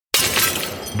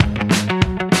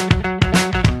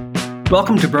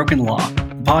Welcome to Broken Law,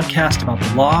 a podcast about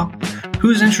the law,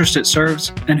 whose interest it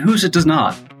serves, and whose it does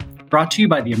not. Brought to you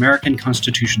by the American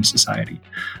Constitution Society,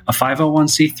 a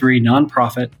 501c3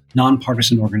 nonprofit,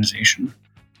 nonpartisan organization.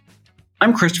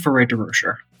 I'm Christopher Ray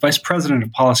DeRocher, Vice President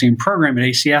of Policy and Program at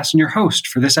ACS and your host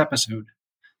for this episode.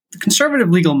 The conservative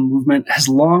legal movement has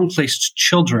long placed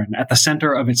children at the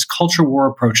center of its culture war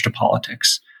approach to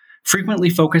politics, frequently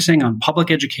focusing on public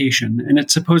education and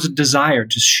its supposed desire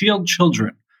to shield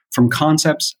children from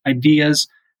concepts, ideas,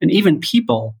 and even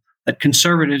people that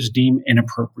conservatives deem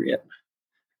inappropriate.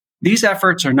 These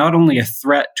efforts are not only a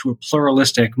threat to a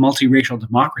pluralistic, multiracial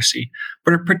democracy,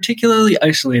 but are particularly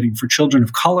isolating for children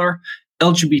of color,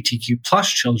 LGBTQ+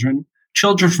 children,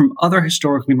 children from other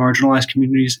historically marginalized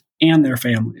communities, and their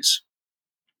families.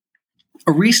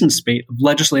 A recent spate of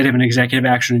legislative and executive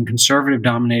action in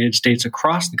conservative-dominated states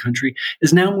across the country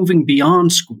is now moving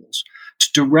beyond schools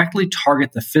to directly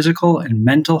target the physical and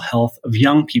mental health of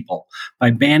young people by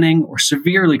banning or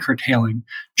severely curtailing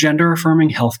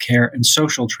gender-affirming healthcare and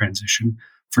social transition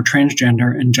for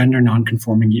transgender and gender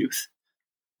nonconforming youth.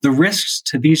 The risks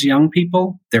to these young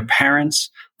people, their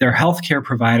parents, their healthcare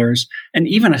providers, and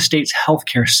even a state's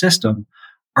healthcare system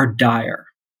are dire.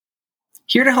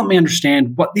 Here to help me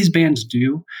understand what these bans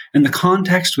do and the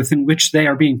context within which they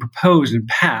are being proposed and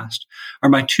passed are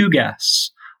my two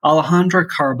guests, Alejandra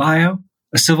Caraballo,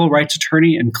 a civil rights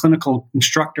attorney and clinical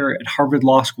instructor at Harvard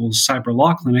Law School's Cyber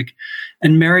Law Clinic,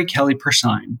 and Mary Kelly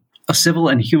Persine, a civil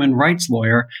and human rights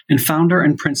lawyer and founder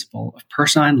and principal of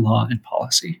Persine Law and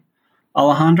Policy.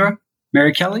 Alejandra,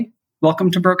 Mary Kelly,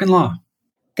 welcome to Broken Law.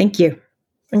 Thank you.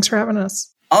 Thanks for having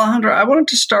us. Alejandra, I wanted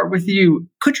to start with you.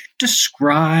 Could you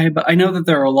describe, I know that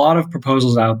there are a lot of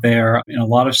proposals out there in a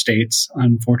lot of states.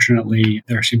 Unfortunately,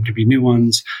 there seem to be new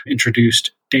ones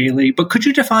introduced daily, but could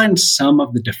you define some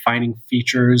of the defining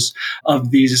features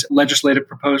of these legislative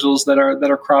proposals that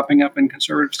are cropping up in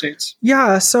conservative states?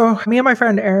 Yeah, so me and my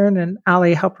friend Aaron and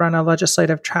Ali help run a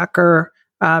legislative tracker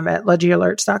at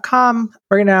legyalerts.com.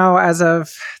 Right now, as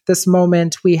of this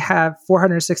moment, we have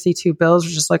 462 bills,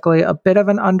 which is likely a bit of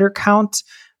an undercount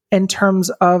in terms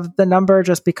of the number,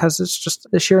 just because it's just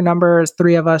the sheer number is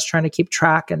three of us trying to keep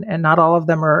track, and not all of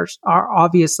them are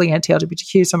obviously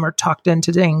anti-LGBTQ. Some are tucked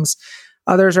into things.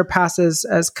 Others are passed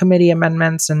as committee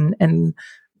amendments and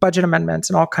budget amendments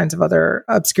and all kinds of other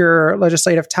obscure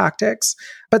legislative tactics.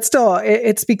 But still,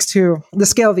 it speaks to the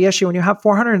scale of the issue. When you have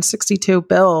 462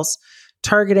 bills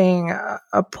targeting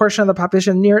a portion of the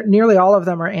population, nearly all of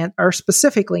them are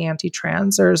specifically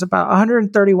anti-trans. There's about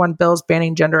 131 bills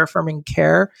banning gender-affirming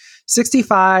care,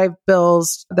 65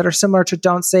 bills that are similar to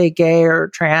Don't Say Gay or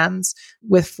Trans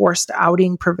with forced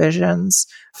outing provisions,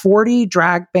 40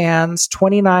 drag bans,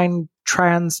 29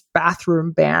 trans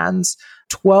bathroom bans,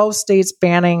 12 states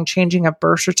banning changing of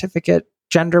birth certificate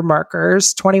gender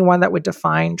markers, 21 that would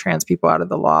define trans people out of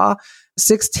the law,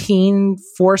 16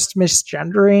 forced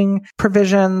misgendering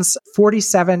provisions,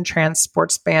 47 trans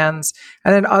sports bans,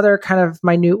 and then other kind of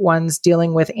minute ones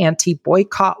dealing with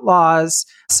anti-boycott laws,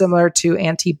 similar to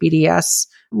anti-BDS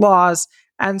laws.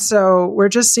 And so we're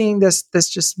just seeing this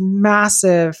just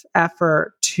massive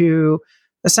effort to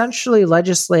essentially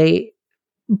legislate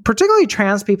particularly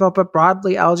trans people, but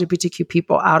broadly LGBTQ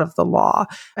people out of the law.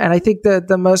 And I think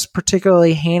the most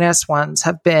particularly heinous ones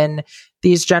have been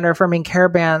these gender-affirming care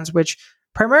bans, which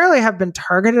primarily have been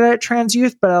targeted at trans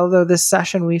youth, but although this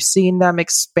session we've seen them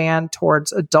expand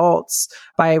towards adults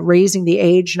by raising the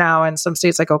age now in some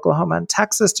states like Oklahoma and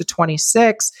Texas to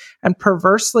 26, and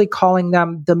perversely calling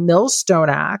them the Millstone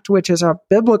Act, which is a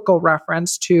biblical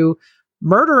reference to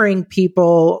murdering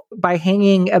people by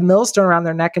hanging a millstone around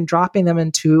their neck and dropping them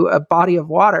into a body of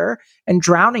water and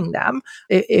drowning them,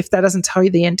 if that doesn't tell you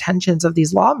the intentions of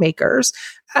these lawmakers.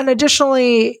 And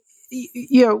additionally,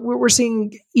 we're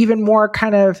seeing even more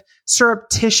kind of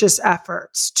surreptitious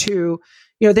efforts to,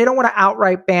 they don't want to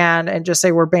outright ban and just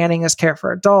say we're banning this care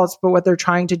for adults, but what they're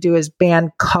trying to do is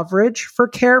ban coverage for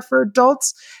care for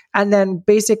adults and then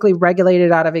basically regulate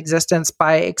it out of existence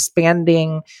by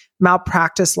expanding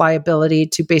malpractice liability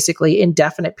to basically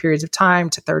indefinite periods of time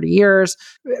to 30 years,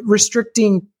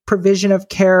 restricting provision of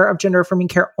care, of gender-affirming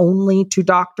care only to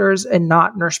doctors and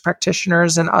not nurse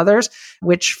practitioners and others,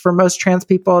 which for most trans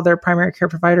people, their primary care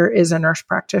provider is a nurse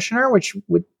practitioner, which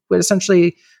would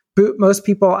essentially boot most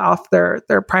people off their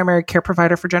primary care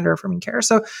provider for gender-affirming care.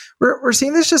 So we're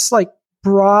seeing this just like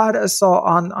broad assault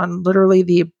on literally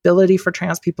the ability for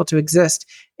trans people to exist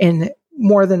in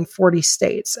more than 40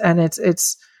 states. And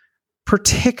it's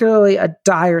particularly a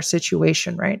dire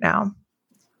situation right now.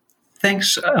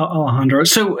 Thanks, Alejandro.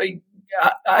 So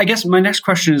I guess my next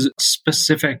question is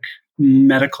specific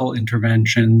medical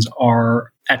interventions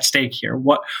are at stake here?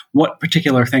 What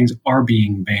particular things are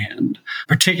being banned,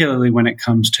 particularly when it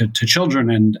comes to children,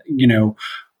 and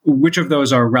which of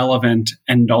those are relevant,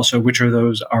 and also which of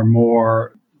those are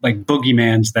more like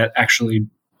boogeymans that actually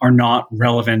are not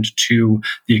relevant to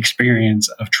the experience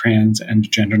of trans and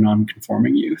gender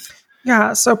nonconforming youth?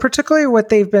 Yeah, so particularly what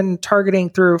they've been targeting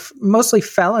through mostly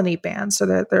felony bans, so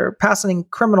that they're passing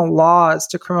criminal laws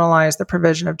to criminalize the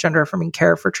provision of gender-affirming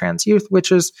care for trans youth,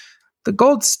 which is the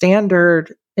gold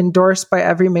standard endorsed by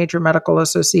every major medical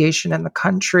association in the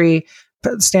country.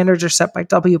 The standards are set by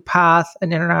WPATH,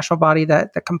 an international body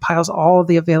that compiles all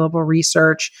the available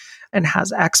research and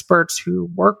has experts who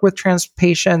work with trans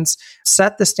patients,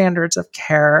 set the standards of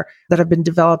care that have been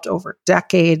developed over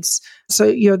decades.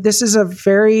 So, this is a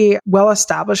very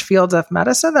well-established field of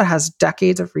medicine that has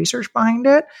decades of research behind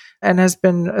it and has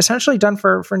been essentially done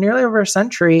for nearly over a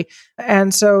century.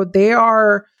 And so they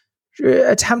are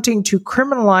attempting to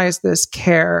criminalize this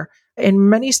care. In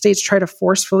many states, try to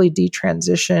forcefully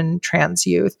detransition trans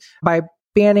youth by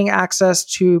banning access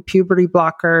to puberty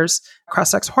blockers,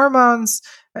 cross-sex hormones,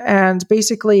 and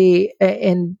basically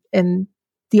in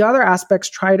the other aspects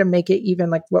try to make it even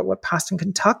like what passed in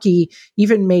Kentucky,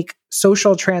 even make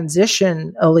social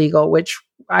transition illegal, which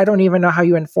I don't even know how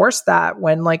you enforce that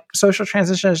when like social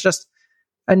transition is just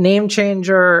a name change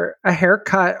or a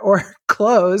haircut or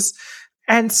clothes.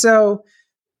 And so,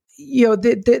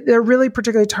 they're really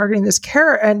particularly targeting this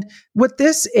care. And what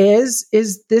this is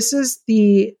this is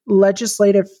the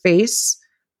legislative face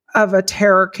of a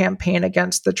terror campaign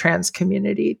against the trans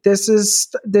community.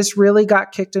 This really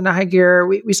got kicked into high gear.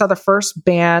 We saw the first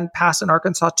ban passed in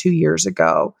Arkansas 2 years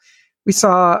ago. We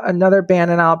saw another ban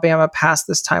in Alabama pass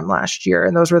this time last year,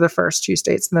 and those were the first two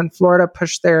states. And then Florida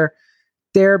pushed their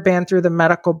ban through the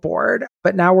medical board.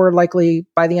 But now we're likely,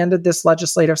 by the end of this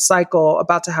legislative cycle,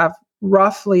 about to have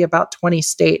roughly about 20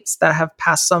 states that have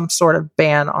passed some sort of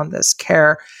ban on this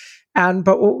care.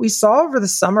 But what we saw over the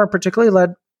summer, particularly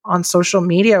led on social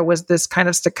media, was this kind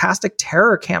of stochastic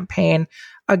terror campaign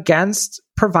against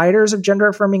providers of gender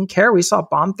affirming care. We saw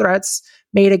bomb threats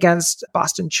made against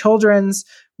Boston Children's.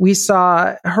 We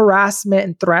saw harassment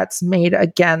and threats made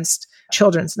against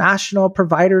Children's National.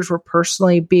 Providers were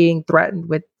personally being threatened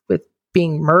with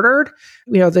being murdered.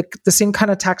 The same kind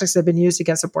of tactics that have been used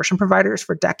against abortion providers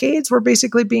for decades were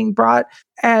basically being brought.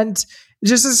 And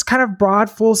just this kind of broad,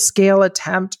 full-scale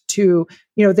attempt to,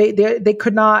 they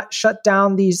could not shut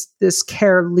down this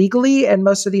care legally in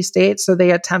most of these states, so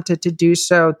they attempted to do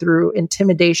so through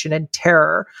intimidation and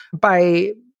terror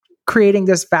by creating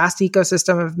this vast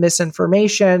ecosystem of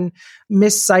misinformation,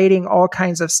 misciting all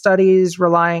kinds of studies,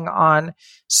 relying on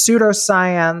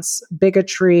pseudoscience,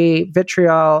 bigotry,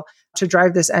 vitriol to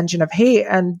drive this engine of hate.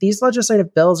 And these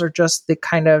legislative bills are just the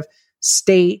kind of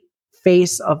state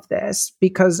face of this,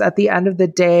 because at the end of the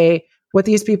day, what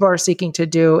these people are seeking to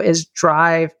do is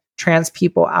drive trans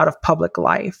people out of public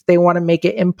life. They want to make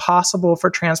it impossible for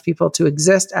trans people to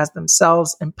exist as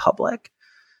themselves in public.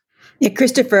 Yeah,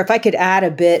 Christopher, if I could add a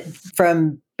bit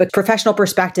from a professional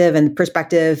perspective and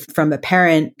perspective from a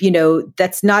parent,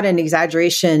 that's not an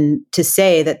exaggeration to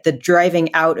say that the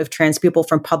driving out of trans people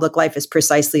from public life is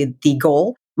precisely the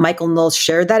goal. Michael Knowles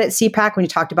shared that at CPAC when he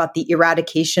talked about the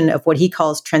eradication of what he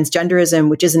calls transgenderism,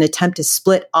 which is an attempt to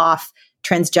split off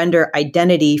transgender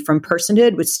identity from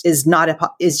personhood, which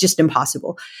is just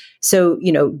impossible. So,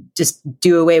 just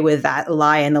do away with that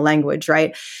lie in the language,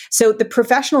 right? So the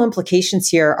professional implications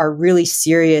here are really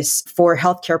serious for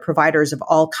healthcare providers of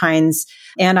all kinds.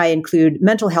 And I include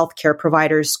mental health care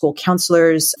providers, school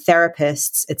counselors,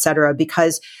 therapists, et cetera,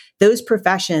 because those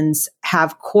professions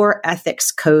have core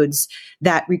ethics codes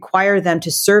that require them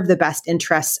to serve the best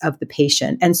interests of the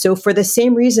patient. And so for the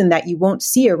same reason that you won't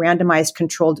see a randomized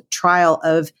controlled trial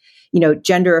of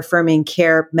gender affirming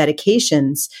care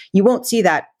medications, you won't see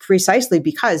that precisely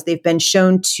because they've been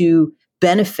shown to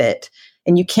benefit.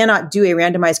 And you cannot do a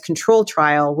randomized control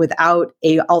trial without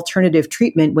a alternative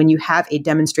treatment when you have a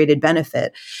demonstrated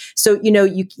benefit. So,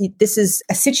 this is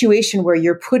a situation where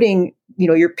you're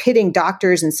pitting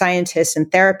doctors and scientists and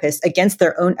therapists against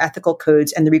their own ethical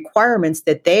codes and the requirements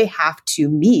that they have to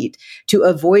meet to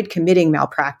avoid committing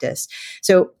malpractice.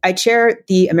 So I chair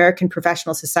the American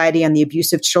Professional Society on the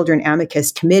Abuse of Children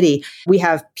Amicus Committee. We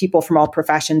have people from all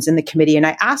professions in the committee. And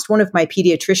I asked one of my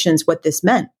pediatricians what this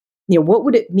meant. What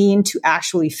would it mean to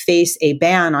actually face a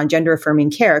ban on gender affirming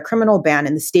care, a criminal ban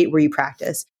in the state where you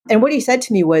practice? And what he said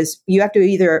to me was, you have to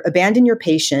either abandon your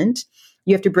patient,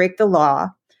 you have to break the law,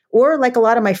 or like a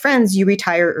lot of my friends, you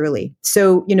retire early.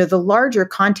 So, the larger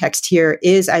context here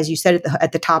is, as you said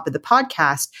at the top of the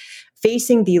podcast,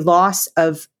 facing the loss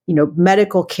of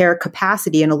medical care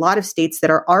capacity in a lot of states that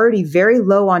are already very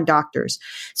low on doctors.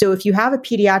 So if you have a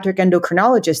pediatric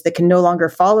endocrinologist that can no longer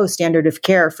follow standard of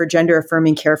care for gender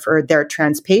affirming care for their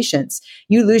trans patients,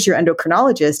 you lose your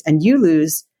endocrinologist and you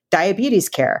lose diabetes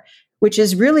care, which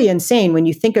is really insane when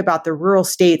you think about the rural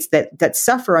states that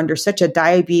suffer under such a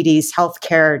diabetes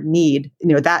healthcare need.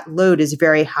 That load is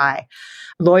very high.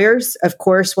 Lawyers, of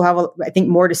course, will have, I think,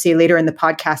 more to say later in the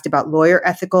podcast about lawyer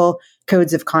ethical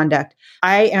codes of conduct.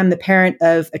 I am the parent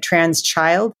of a trans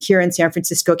child here in San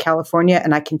Francisco, California,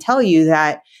 and I can tell you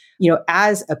that,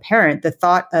 as a parent, the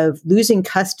thought of losing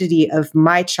custody of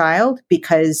my child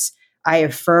because I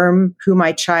affirm who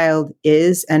my child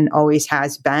is and always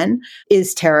has been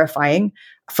is terrifying.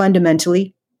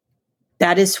 Fundamentally,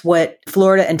 that is what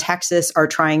Florida and Texas are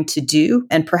trying to do,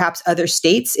 and perhaps other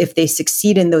states if they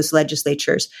succeed in those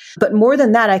legislatures. But more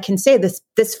than that, I can say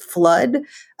this flood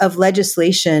of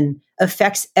legislation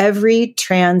affects every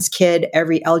trans kid,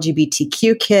 every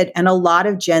LGBTQ kid, and a lot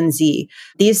of Gen Z.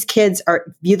 These kids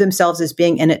view themselves as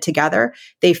being in it together.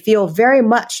 They feel very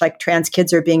much like trans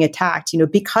kids are being attacked,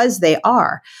 because they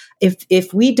are.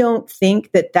 If we don't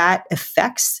think that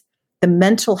affects the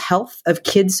mental health of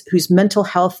kids whose mental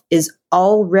health is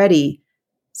already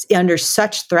under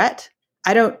such threat,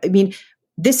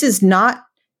 this is not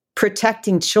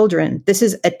protecting children. This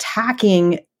is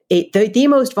attacking the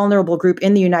most vulnerable group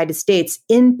in the United States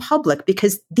in public,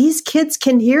 because these kids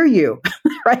can hear you,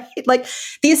 right? Like,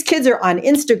 these kids are on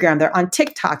Instagram, they're on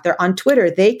TikTok, they're on Twitter.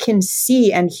 They can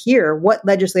see and hear what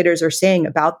legislators are saying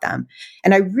about them.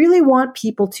 And I really want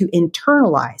people to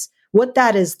internalize what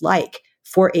that is like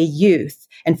for a youth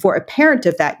and for a parent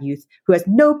of that youth who has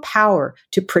no power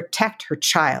to protect her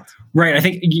child. Right. I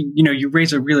think, you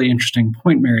raise a really interesting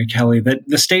point, Mary Kelly, that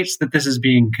the states that this is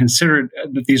being considered,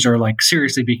 that these are like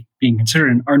seriously being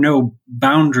considered in, are no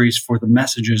boundaries for the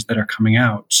messages that are coming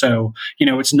out. So,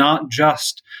 it's not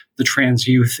just the trans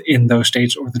youth in those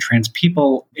states or the trans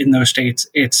people in those states.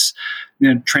 It's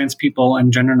trans people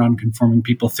and gender nonconforming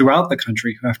people throughout the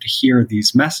country who have to hear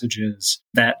these messages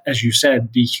that, as you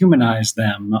said, dehumanize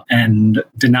them and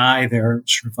deny their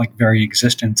sort of like very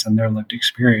existence and their lived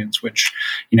experience, which,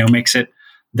 makes it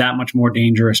that much more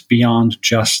dangerous beyond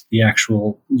just the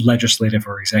actual legislative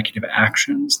or executive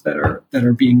actions that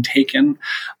are being taken.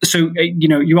 So,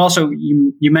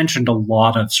 you mentioned a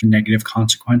lot of sort of negative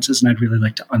consequences, and I'd really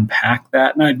like to unpack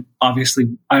that. And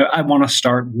I want to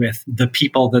start with the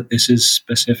people that this is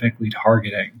specifically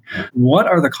targeting. What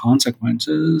are the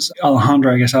consequences?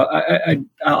 Alejandra, I guess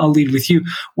I'll lead with you.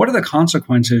 What are the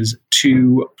consequences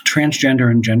to transgender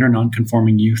and gender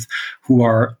nonconforming youth who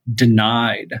are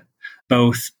denied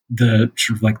both the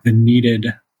sort of like the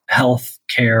needed health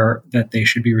care that they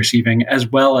should be receiving, as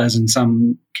well as in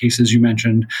some cases you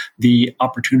mentioned the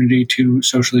opportunity to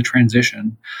socially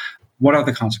transition? What are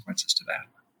the consequences to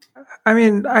that?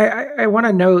 I want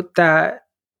to note that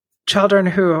children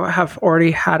who have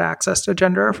already had access to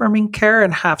gender affirming care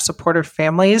and have supportive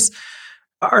families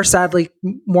are sadly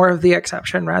more of the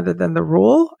exception rather than the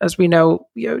rule. As we know,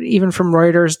 even from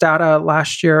Reuters data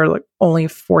last year, like only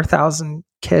 4,000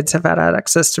 kids have had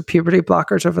access to puberty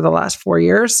blockers over the last 4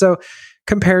 years. So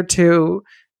compared to,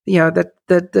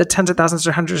 the tens of thousands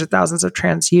or hundreds of thousands of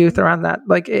trans youth around that,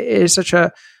 like, it is such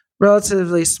a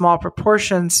relatively small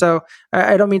proportion. So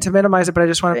I don't mean to minimize it, but I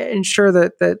just want to ensure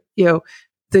that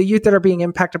the youth that are being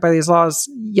impacted by these laws,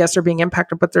 yes, they're being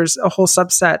impacted, but there's a whole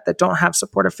subset that don't have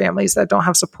supportive families, that don't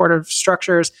have supportive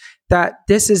structures, that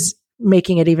this is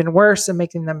making it even worse and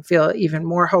making them feel even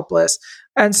more hopeless.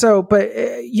 And so, but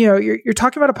you're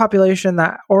talking about a population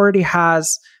that already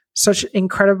has such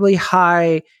incredibly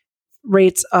high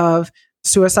rates of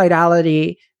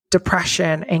suicidality,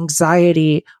 depression,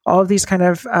 anxiety, all of these kind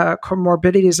of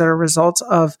comorbidities that are results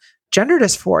of gender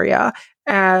dysphoria.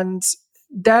 And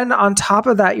then on top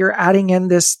of that, you're adding in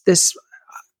this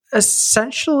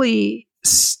essentially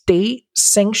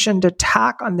state-sanctioned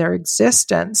attack on their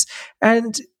existence.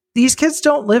 And these kids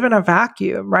don't live in a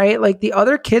vacuum, right? Like, the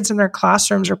other kids in their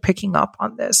classrooms are picking up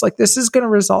on this. Like, this is going to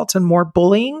result in more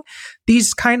bullying.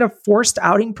 These kind of forced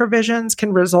outing provisions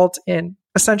can result in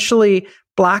essentially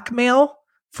blackmail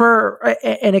for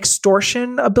an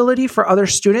extortion ability for other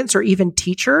students or even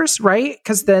teachers, right?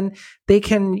 Because then they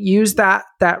can use that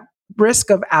risk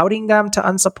of outing them to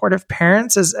unsupportive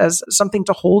parents as something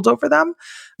to hold over them.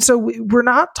 So we're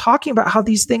not talking about how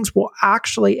these things will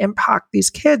actually impact these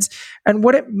kids and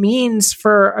what it means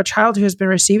for a child who has been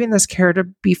receiving this care to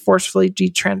be forcefully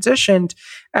detransitioned.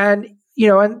 And,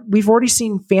 and we've already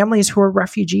seen families who are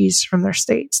refugees from their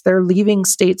states. They're leaving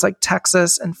states like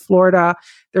Texas and Florida.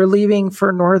 They're leaving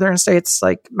for northern states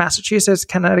like Massachusetts,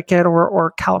 Connecticut,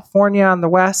 or California on the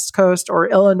West Coast, or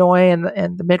Illinois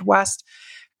and the Midwest.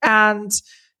 And,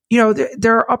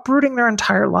 they're uprooting their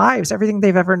entire lives, everything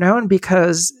they've ever known,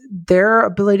 because their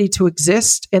ability to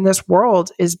exist in this world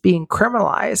is being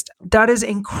criminalized. That is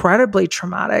incredibly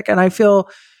traumatic. And I feel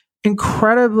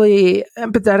incredibly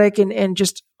empathetic and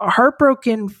just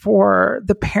heartbroken for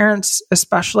the parents,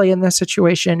 especially in this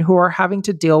situation, who are having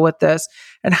to deal with this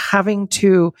and having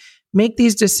to make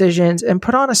these decisions and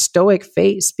put on a stoic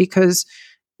face, because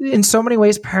in so many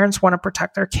ways, parents want to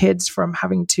protect their kids from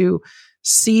having to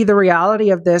see the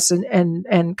reality of this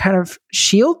and kind of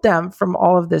shield them from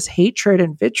all of this hatred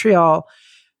and vitriol.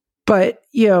 But,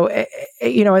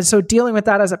 and so dealing with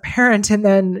that as a parent, and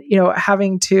then,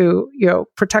 having to,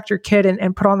 protect your kid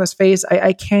and put on this face,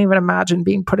 I can't even imagine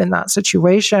being put in that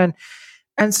situation.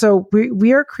 And so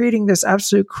we are creating this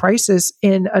absolute crisis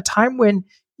in a time when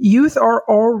youth are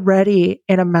already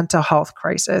in a mental health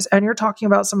crisis. And you're talking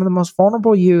about some of the most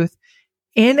vulnerable youth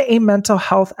in a mental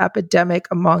health epidemic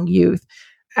among youth,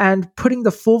 and putting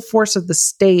the full force of the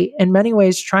state in many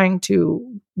ways trying to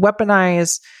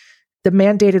weaponize the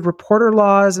mandated reporter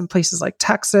laws in places like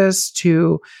Texas,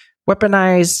 to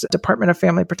weaponize Department of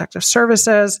Family Protective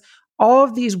Services, all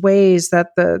of these ways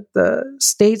that the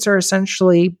states are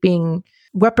essentially being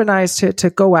weaponized to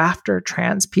go after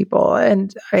trans people.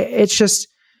 And it's just,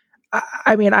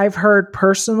 I've heard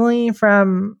personally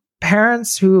from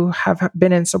parents who have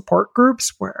been in support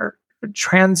groups where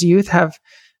trans youth have,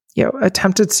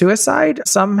 attempted suicide.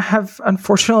 Some have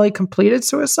unfortunately completed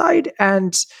suicide.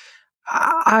 And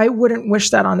I wouldn't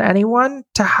wish that on anyone,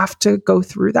 to have to go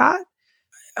through that.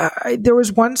 There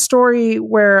was one story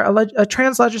where a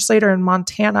trans legislator in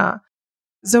Montana,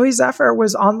 Zoe Zephyr,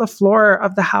 was on the floor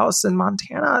of the House in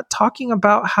Montana talking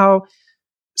about how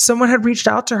someone had reached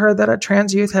out to her that a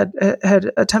trans youth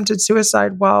had attempted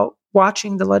suicide while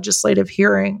watching the legislative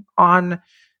hearing on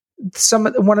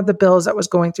one of the bills that was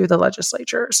going through the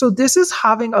legislature. So this is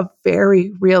having a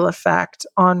very real effect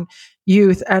on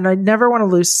youth, and I never want to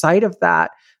lose sight of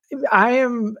that. I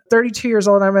am 32 years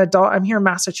old. I'm an adult. I'm here in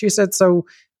Massachusetts, so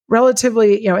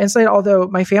relatively, insulated. Although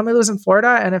my family lives in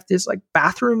Florida, and if this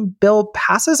bathroom bill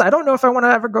passes, I don't know if I want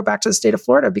to ever go back to the state of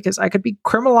Florida, because I could be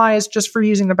criminalized just for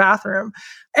using the bathroom.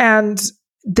 And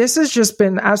this has just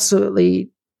been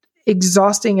absolutely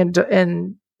exhausting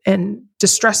and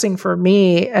distressing for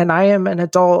me. And I am an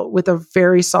adult with a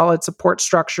very solid support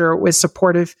structure, with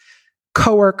supportive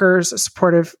coworkers, a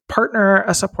supportive partner,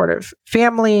 a supportive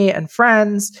family and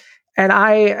friends. And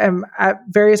I am at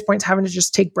various points having to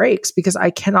just take breaks because I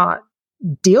cannot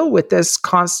deal with this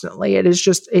constantly. It is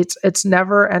just, it's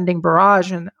never ending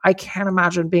barrage. And I can't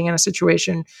imagine being in a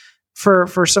situation for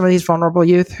some of these vulnerable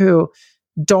youth who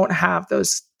don't have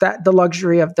the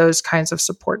luxury of those kinds of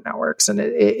support networks. And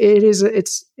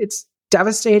it's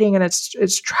devastating, and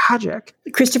it's tragic.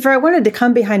 Christopher, I wanted to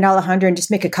come behind Alejandra and just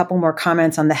make a couple more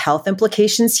comments on the health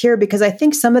implications here, because I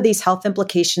think some of these health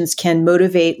implications can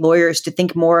motivate lawyers to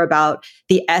think more about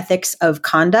the ethics of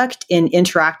conduct in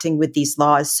interacting with these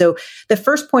laws. So the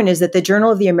first point is that the Journal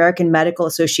of the American Medical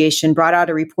Association brought out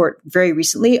a report very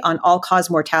recently on all-cause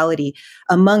mortality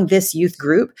among this youth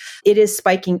group. It is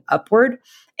spiking upward.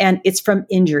 And it's from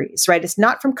injuries, right? It's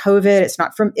not from COVID. It's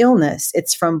not from illness.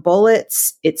 It's from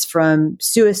bullets. It's from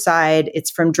suicide.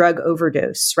 It's from drug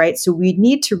overdose, right? So we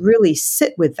need to really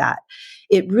sit with that.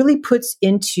 It really puts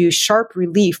into sharp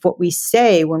relief what we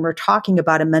say when we're talking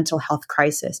about a mental health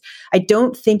crisis. I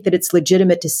don't think that it's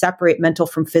legitimate to separate mental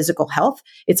from physical health.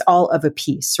 It's all of a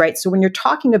piece, right? So when you're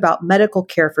talking about medical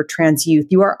care for trans youth,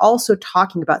 you are also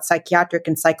talking about psychiatric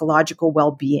and psychological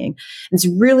well-being. And it's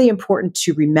really important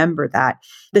to remember that.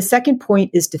 The second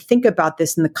point is to think about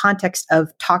this in the context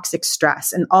of toxic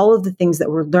stress and all of the things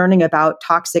that we're learning about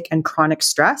toxic and chronic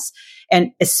stress.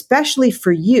 And especially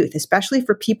for youth, especially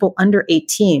for people under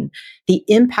 18, the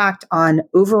impact on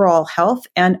overall health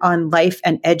and on life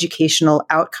and educational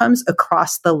outcomes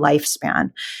across the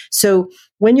lifespan. So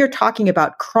when you're talking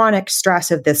about chronic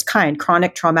stress of this kind,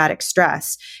 chronic traumatic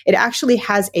stress, it actually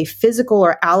has a physical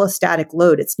or allostatic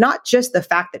load. It's not just the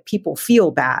fact that people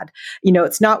feel bad.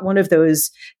 It's not one of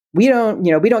those, we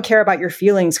don't care about your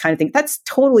feelings kind of thing. That's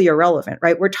totally irrelevant,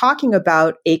 right? We're talking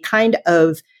about a kind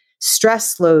of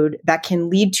stress load that can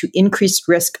lead to increased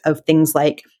risk of things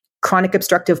like chronic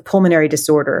obstructive pulmonary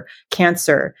disorder,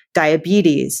 cancer,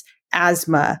 diabetes,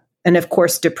 asthma, and of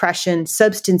course, depression,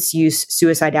 substance use,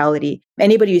 suicidality.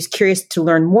 Anybody who's curious to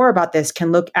learn more about this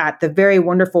can look at the very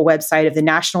wonderful website of the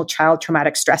National Child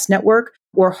Traumatic Stress Network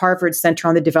or Harvard Center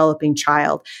on the Developing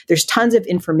Child. There's tons of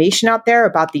information out there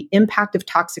about the impact of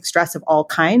toxic stress of all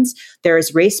kinds. There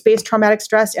is race-based traumatic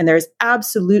stress, and there's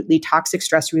absolutely toxic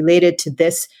stress related to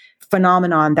this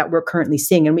phenomenon that we're currently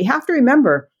seeing. And we have to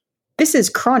remember, this is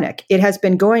chronic. It has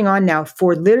been going on now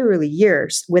for literally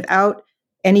years without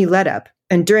any let up.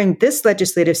 And during this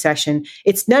legislative session,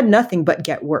 it's done nothing but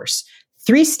get worse.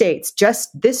 3 states just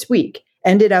this week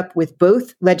ended up with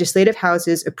both legislative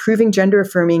houses approving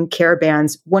gender-affirming care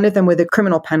bans, one of them with a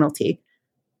criminal penalty.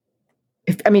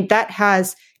 That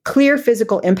has clear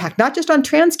physical impact, not just on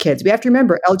trans kids. We have to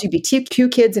remember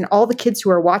LGBTQ kids and all the kids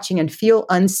who are watching and feel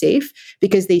unsafe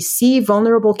because they see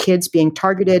vulnerable kids being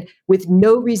targeted with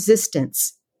no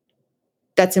resistance.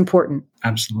 That's important.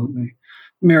 Absolutely.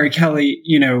 Mary Kelly,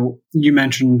 you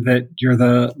mentioned that you're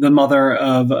the mother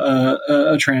of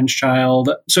a trans child.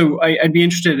 So I'd be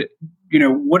interested,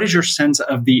 what is your sense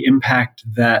of the impact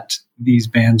that these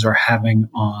bans are having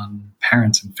on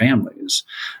parents and families?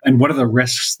 And what are the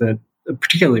risks that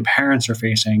particularly parents are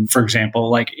facing, for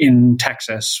example, like in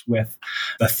Texas with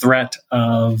the threat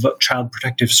of Child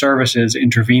Protective Services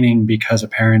intervening because a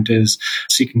parent is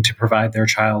seeking to provide their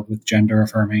child with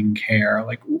gender-affirming care?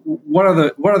 Like, what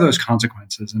are those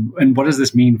consequences, and what does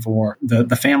this mean for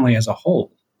the family as a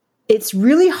whole? It's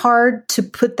really hard to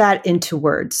put that into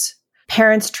words.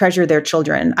 Parents treasure their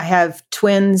children. I have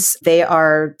twins. They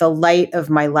are the light of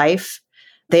my life.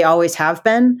 They always have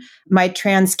been. My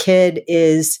trans kid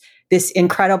is this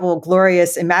incredible,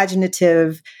 glorious,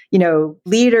 imaginative,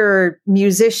 leader,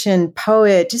 musician,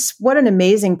 poet, just what an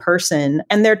amazing person.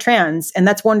 And they're trans, and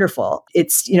that's wonderful.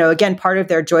 It's, again, part of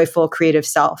their joyful, creative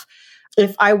self.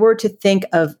 If I were to think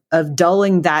of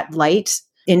dulling that light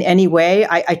in any way,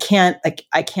 I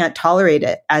can't tolerate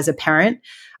it as a parent.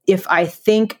 If I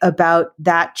think about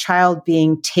that child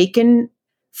being taken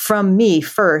from me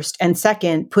first, and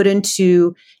second, put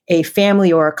into a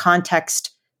family or a context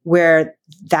where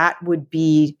that would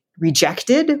be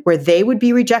rejected, where they would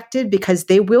be rejected because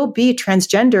they will be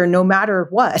transgender no matter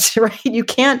what, right? You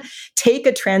can't take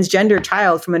a transgender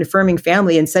child from an affirming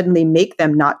family and suddenly make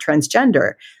them not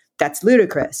transgender. That's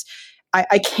ludicrous.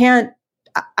 I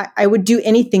would do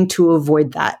anything to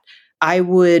avoid that. I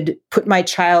would put my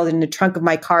child in the trunk of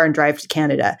my car and drive to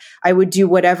Canada. I would do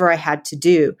whatever I had to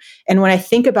do. And when I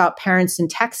think about parents in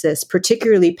Texas,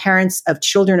 particularly parents of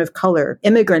children of color,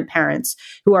 immigrant parents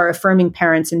who are affirming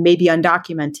parents and maybe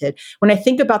undocumented, when I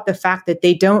think about the fact that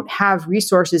they don't have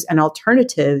resources and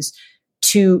alternatives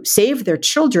to save their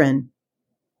children,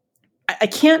 I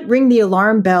can't ring the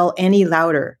alarm bell any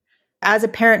louder. As a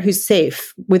parent who's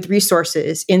safe with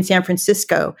resources in San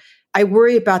Francisco, I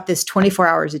worry about this 24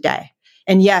 hours a day.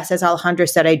 And yes, as Alejandra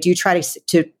said, I do try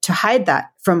to hide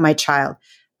that from my child.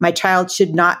 My child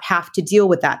should not have to deal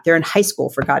with that. They're in high school,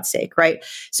 for God's sake, right?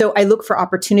 So I look for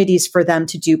opportunities for them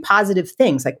to do positive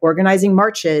things like organizing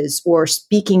marches or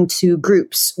speaking to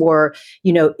groups or,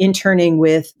 interning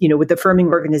with affirming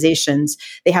organizations.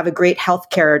 They have a great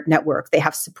healthcare network. They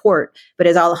have support. But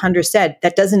as Alejandra said,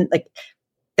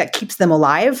 that keeps them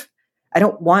alive. I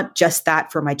don't want just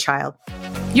that for my child.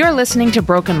 You're listening to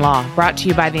Broken Law, brought to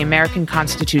you by the American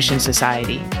Constitution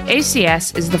Society.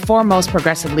 ACS is the foremost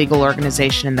progressive legal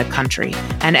organization in the country,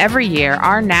 and every year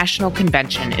our national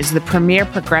convention is the premier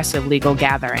progressive legal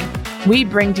gathering. We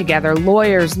bring together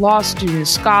lawyers, law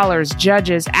students, scholars,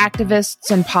 judges,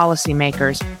 activists, and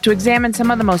policymakers to examine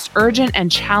some of the most urgent and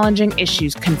challenging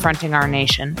issues confronting our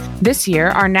nation. This year,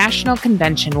 our national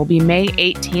convention will be May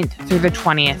 18th through the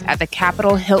 20th at the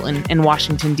Capitol Hilton in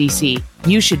Washington, D.C.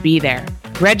 You should be there.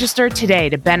 Register today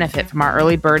to benefit from our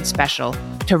early bird special.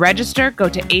 To register, go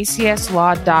to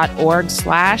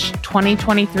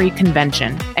acslaw.org/2023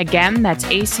 convention. Again, that's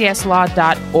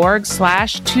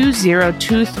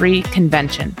acslaw.org/2023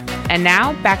 convention. And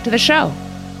now, back to the show.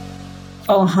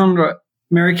 Alejandra,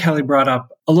 Mary Kelly brought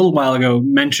up a little while ago,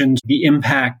 mentioned the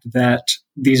impact that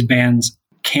these bans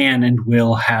can and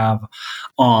will have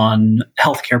on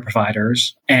healthcare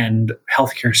providers and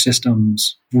healthcare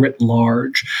systems writ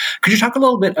large. Could you talk a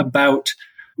little bit about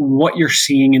what you're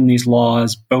seeing in these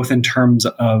laws, both in terms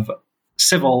of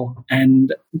civil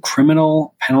and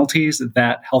criminal penalties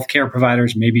that healthcare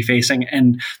providers may be facing,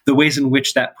 and the ways in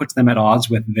which that puts them at odds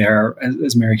with their,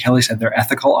 as Mary Kelly said, their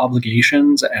ethical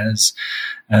obligations as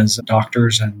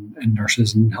doctors and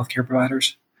nurses and healthcare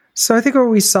providers? So I think what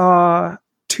we saw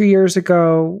 2 years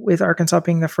ago, with Arkansas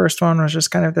being the first one, was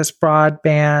just kind of this broad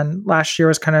ban. Last year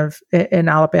was kind of, in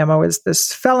Alabama, was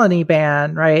this felony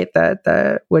ban, right?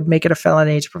 That would make it a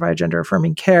felony to provide gender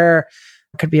affirming care.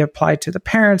 It could be applied to the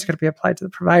parents, it could be applied to the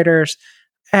providers.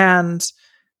 And,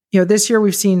 this year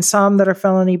we've seen some that are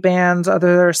felony bans,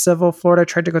 other that are civil. Florida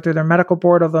tried to go through their medical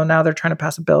board, although now they're trying to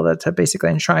pass a bill to basically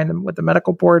enshrine them what the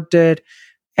medical board did.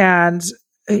 And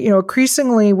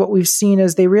increasingly what we've seen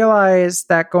is they realize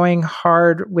that going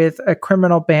hard with a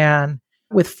criminal ban,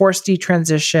 with forced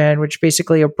detransition, which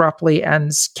basically abruptly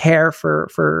ends care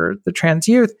for the trans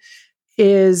youth,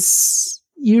 is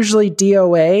usually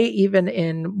DOA, even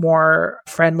in more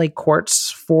friendly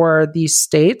courts for these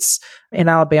states. In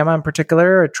Alabama in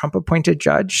particular, a Trump-appointed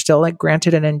judge still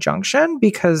granted an injunction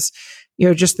because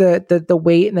just the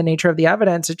weight and the nature of the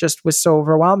evidence, it just was so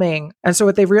overwhelming. And so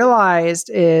what they've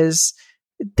realized is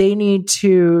they need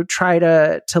to try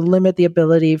to limit the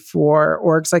ability for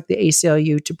orgs like the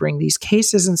ACLU to bring these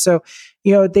cases. And so,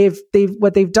 they've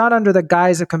what they've done under the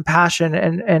guise of compassion,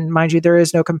 and mind you, there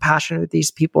is no compassion with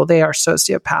these people. They are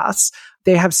sociopaths.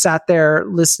 They have sat there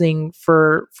listening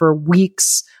for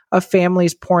weeks of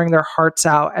families pouring their hearts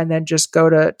out, and then just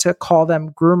go to call them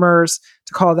groomers,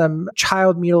 to call them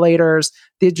child mutilators,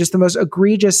 just the most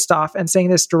egregious stuff, and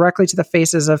saying this directly to the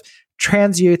faces of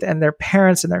trans youth and their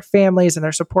parents and their families and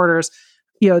their supporters.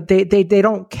 They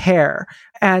don't care.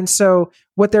 And so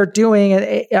what they're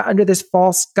doing under this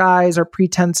false guise or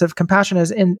pretense of compassion is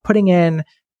in putting in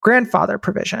grandfather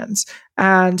provisions.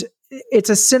 And it's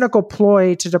a cynical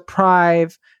ploy to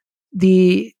deprive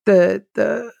the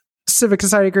civic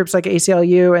society groups like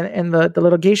ACLU and the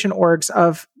litigation orgs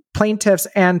of plaintiffs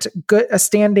and a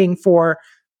standing for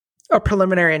a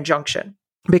preliminary injunction,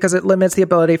 because it limits the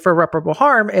ability for irreparable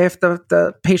harm if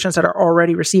the patients that are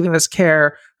already receiving this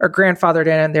care are grandfathered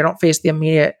in and they don't face the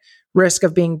immediate risk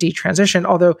of being detransitioned.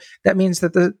 Although that means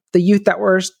that the youth that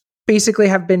were basically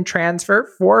have been trans for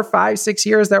 4, 5, 6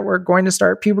 years that were going to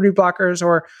start puberty blockers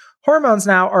or hormones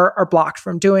now are blocked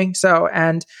from doing so.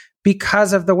 And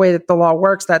because of the way that the law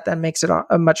works, that then makes it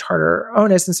a much harder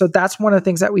onus. And so that's one of the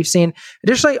things that we've seen.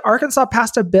 Additionally, Arkansas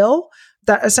passed a bill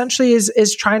that essentially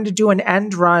is trying to do an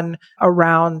end run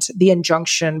around the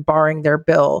injunction barring their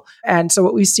bill. And so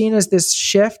what we've seen is this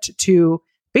shift to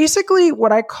basically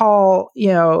what I call,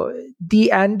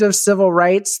 the end of civil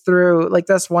rights through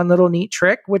this one little neat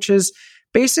trick, which is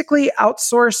basically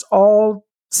outsource all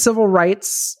civil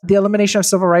rights, the elimination of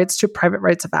civil rights, to private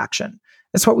rights of action.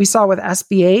 That's what we saw with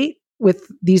SB 8, with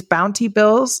these bounty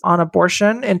bills on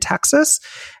abortion in Texas.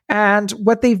 And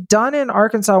what they've done in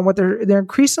Arkansas, and what they're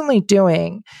increasingly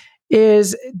doing,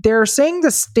 is they're saying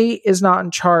the state is not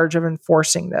in charge of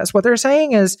enforcing this. What they're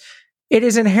saying is it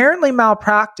is inherently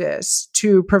malpractice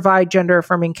to provide gender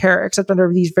affirming care, except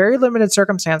under these very limited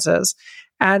circumstances.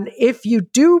 And if you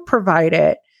do provide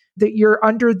it, that you're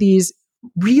under these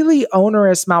really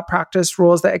onerous malpractice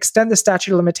rules that extend the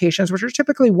statute of limitations, which are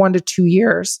typically 1 to 2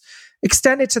 years,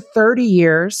 extend it to 30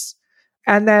 years,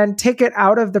 and then take it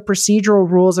out of the procedural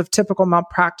rules of typical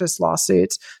malpractice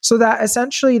lawsuits, so that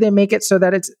essentially they make it so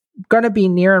that it's going to be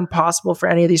near impossible for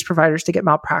any of these providers to get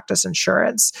malpractice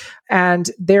insurance. And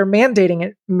they're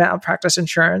mandating malpractice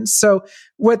insurance. So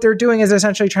what they're doing is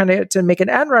essentially trying to make an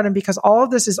end run. And because all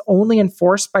of this is only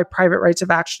enforced by private rights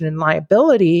of action and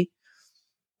liability,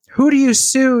 who do you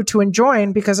sue to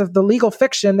enjoin because of the legal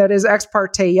fiction that is Ex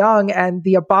parte Young and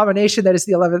the abomination that is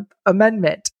the 11th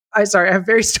Amendment? I have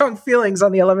very strong feelings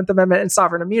on the 11th Amendment and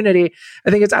sovereign immunity.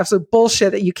 I think it's absolute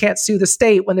bullshit that you can't sue the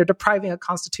state when they're depriving a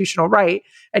constitutional right.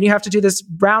 And you have to do this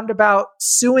roundabout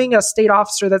suing a state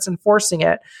officer that's enforcing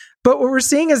it. But what we're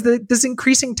seeing is this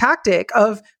increasing tactic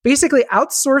of basically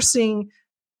outsourcing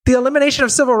the elimination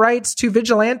of civil rights to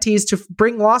vigilantes to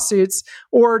bring lawsuits,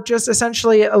 or just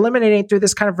essentially eliminating through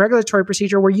this kind of regulatory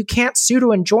procedure where you can't sue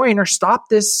to enjoin or stop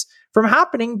this from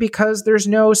happening because there's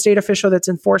no state official that's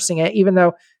enforcing it, even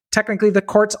though technically the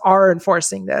courts are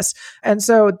enforcing this. And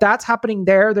so that's happening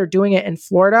there. They're doing it in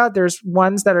Florida. There's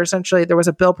ones that are essentially, there was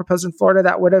a bill proposed in Florida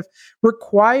that would have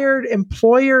required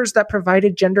employers that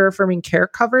provided gender affirming care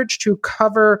coverage to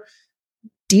cover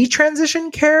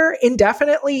detransition care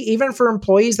indefinitely, even for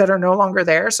employees that are no longer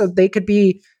there. So they could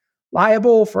be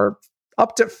liable for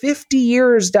up to 50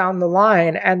 years down the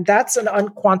line. And that's an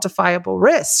unquantifiable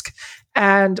risk.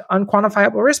 And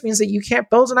unquantifiable risk means that you can't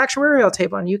build an actuarial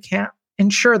table and you can't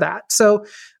insure that. So,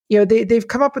 they've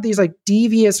come up with these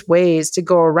devious ways to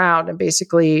go around and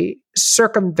basically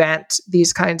circumvent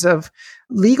these kinds of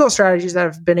legal strategies that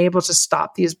have been able to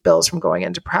stop these bills from going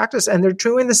into practice. And they're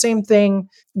doing the same thing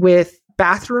with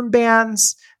bathroom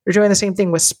bans. They're doing the same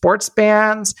thing with sports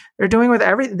bans. They're doing with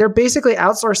everything. They're basically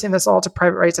outsourcing this all to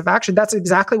private rights of action. That's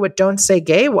exactly what Don't Say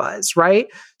Gay was, right?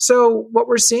 So what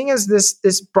we're seeing is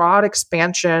this broad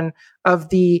expansion of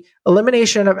the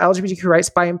elimination of LGBTQ rights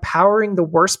by empowering the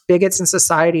worst bigots in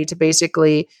society to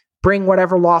basically bring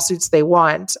whatever lawsuits they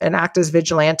want and act as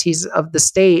vigilantes of the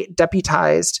state,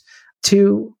 deputized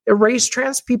to erase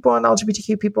trans people and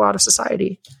LGBTQ people out of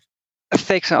society.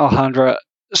 Thanks, Alejandra.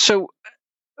 So,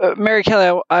 Mary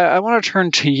Kelly, I want to turn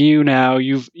to you now.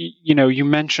 You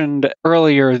mentioned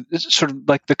earlier sort of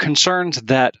like the concerns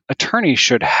that attorneys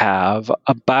should have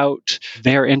about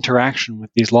their interaction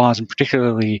with these laws, and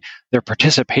particularly their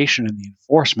participation in the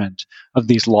enforcement of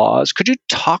these laws. Could you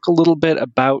talk a little bit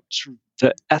about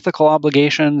the ethical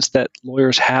obligations that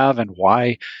lawyers have and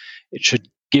why it should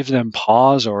give them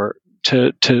pause or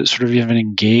to sort of even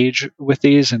engage with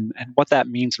these and what that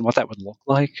means and what that would look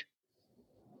like?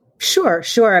 Sure.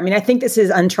 I mean, I think this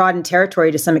is untrodden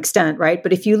territory to some extent, right?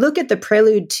 But if you look at the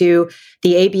prelude to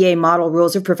the ABA model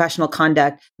rules of professional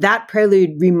conduct, that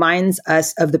prelude reminds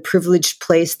us of the privileged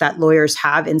place that lawyers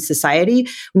have in society.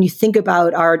 When you think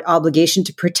about our obligation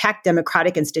to protect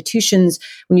democratic institutions,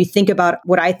 when you think about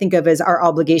what I think of as our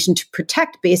obligation to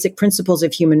protect basic principles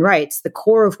of human rights, the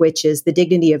core of which is the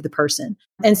dignity of the person.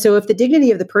 And so if the dignity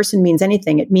of the person means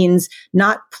anything, it means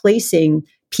not placing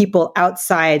people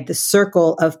outside the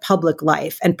circle of public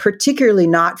life, and particularly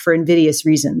not for invidious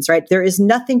reasons, right? There is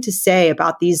nothing to say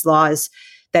about these laws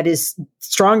that is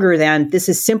stronger than this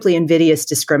is simply invidious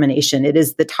discrimination. It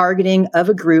is the targeting of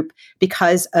a group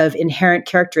because of inherent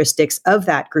characteristics of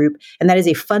that group, and that is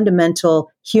a fundamental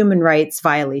human rights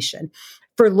violation.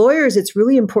 For lawyers, it's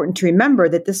really important to remember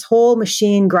that this whole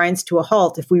machine grinds to a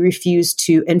halt if we refuse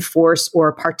to enforce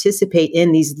or participate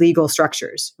in these legal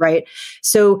structures, right?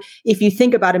 So if you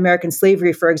think about American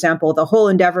slavery, for example, the whole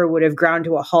endeavor would have ground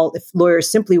to a halt if lawyers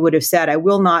simply would have said, I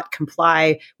will not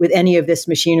comply with any of this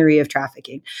machinery of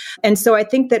trafficking. And so I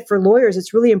think that for lawyers,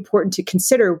 it's really important to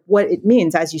consider what it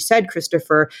means, as you said,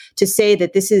 Christopher, to say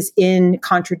that this is in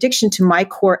contradiction to my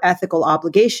core ethical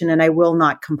obligation and I will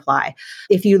not comply.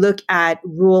 If you look at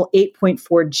Rule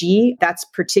 8.4G, that's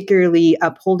particularly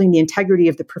upholding the integrity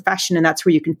of the profession. And that's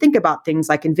where you can think about things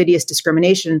like invidious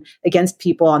discrimination against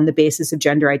people on the basis of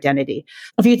gender identity.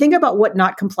 If you think about what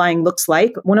not complying looks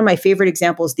like, one of my favorite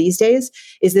examples these days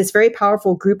is this very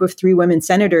powerful group of 3 women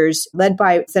senators led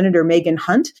by Senator Megan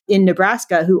Hunt in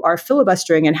Nebraska, who are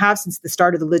filibustering and have since the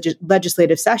start of the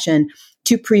legislative session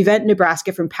to prevent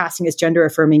Nebraska from passing its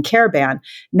gender-affirming care ban.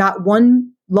 Not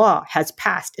one law has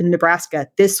passed in Nebraska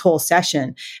this whole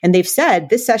session. And they've said,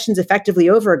 this session's effectively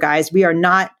over, guys. We are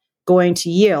not going to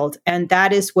yield. And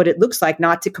that is what it looks like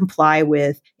not to comply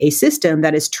with a system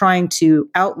that is trying to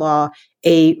outlaw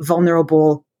a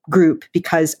vulnerable group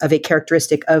because of a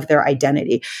characteristic of their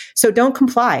identity. So don't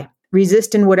comply.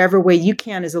 Resist in whatever way you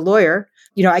can as a lawyer.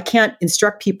 You know, I can't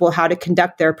instruct people how to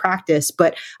conduct their practice,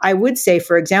 but I would say,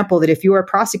 for example, that if you are a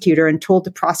prosecutor and told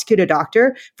to prosecute a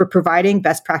doctor for providing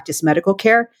best practice medical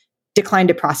care, decline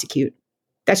to prosecute.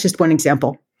 That's just one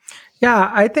example. Yeah,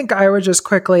 I think I would just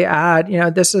quickly add,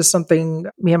 this is something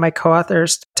me and my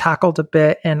co-authors tackled a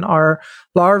bit in our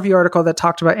law review article that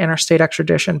talked about interstate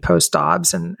extradition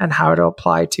post-Dobbs and how to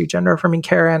apply to gender-affirming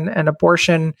care and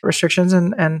abortion restrictions.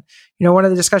 And one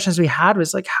of the discussions we had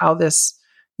was like how this,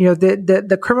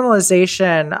 the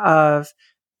criminalization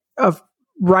of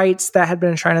rights that had been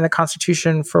enshrined in the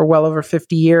Constitution for well over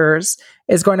 50 years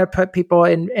is going to put people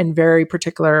in very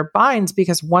particular binds,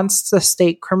 because once the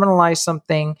state criminalizes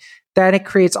something, then it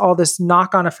creates all this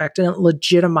knock-on effect and it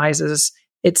legitimizes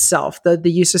itself,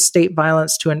 the use of state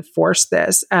violence to enforce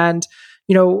this. And,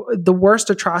 the worst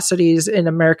atrocities in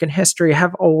American history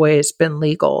have always been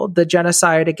legal. The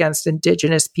genocide against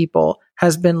indigenous people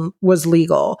was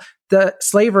legal. The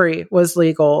slavery was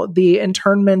legal. The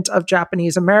internment of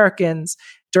Japanese Americans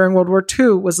during World War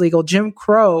II was legal. Jim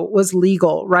Crow was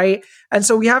legal, right? And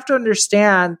so we have to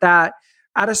understand that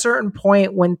at a certain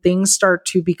point when things start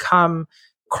to become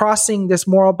crossing this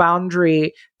moral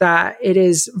boundary that it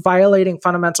is violating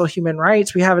fundamental human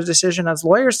rights, we have a decision as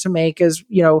lawyers to make is,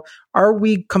 are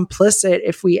we complicit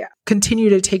if we continue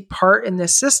to take part in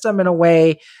this system in a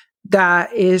way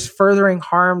that is furthering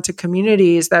harm to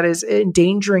communities, that is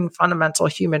endangering fundamental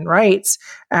human rights?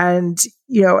 And,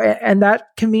 and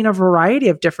that can mean a variety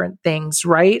of different things,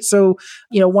 right? So,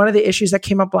 one of the issues that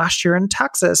came up last year in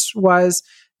Texas was,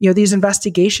 these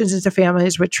investigations into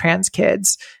families with trans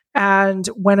kids. And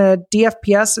when a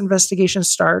DFPS investigation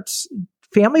starts,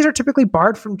 families are typically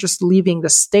barred from just leaving the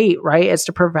state, right? It's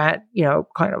to prevent,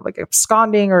 kind of like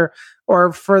absconding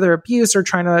or further abuse or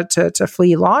trying to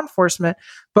flee law enforcement.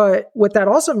 But what that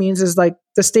also means is like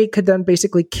the state could then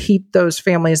basically keep those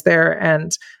families there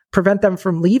and prevent them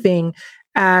from leaving.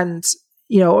 And,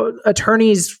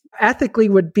 attorneys ethically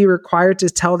would be required to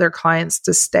tell their clients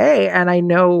to stay. And I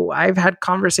know I've had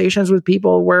conversations with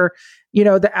people where,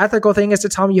 the ethical thing is to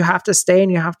tell them you have to stay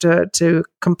and you have to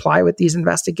comply with these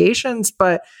investigations.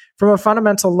 But from a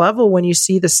fundamental level, when you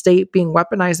see the state being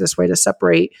weaponized this way to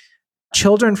separate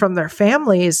children from their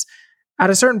families, at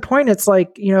a certain point, it's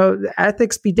like,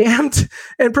 ethics be damned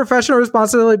and professional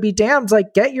responsibility be damned.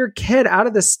 Like, get your kid out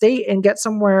of the state and get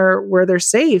somewhere where they're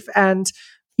safe. And,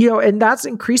 and that's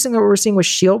increasingly what we're seeing with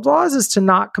shield laws, is to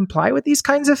not comply with these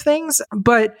kinds of things.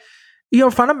 But,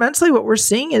 fundamentally what we're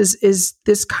seeing is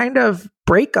this kind of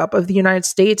breakup of the United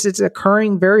States. It's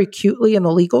occurring very acutely in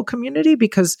the legal community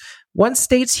because one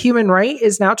state's human right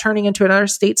is now turning into another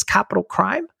state's capital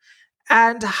crime.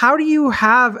 And how do you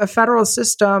have a federal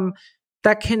system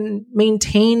that can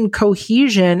maintain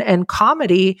cohesion and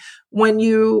comedy when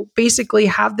you basically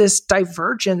have this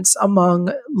divergence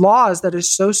among laws that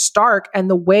is so stark? And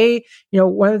the way,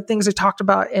 one of the things I talked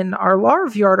about in our law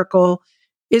review article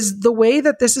is the way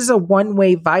that this is a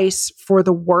one-way vice for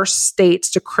the worst states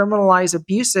to criminalize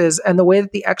abuses, and the way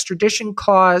that the extradition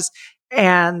clause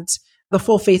and the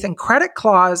full faith and credit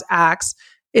clause acts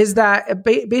is that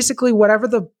basically whatever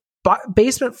the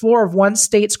basement floor of one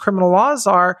state's criminal laws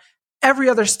are, every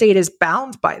other state is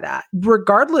bound by that,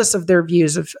 regardless of their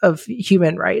views of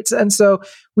human rights. And so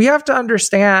we have to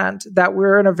understand that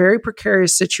we're in a very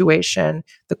precarious situation.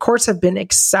 The courts have been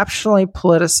exceptionally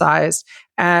politicized,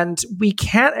 and we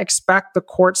can't expect the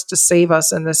courts to save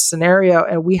us in this scenario.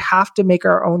 And we have to make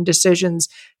our own decisions,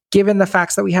 given the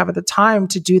facts that we have at the time,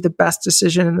 to do the best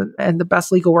decision and the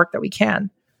best legal work that we can.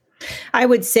 I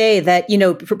would say that,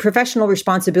 professional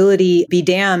responsibility be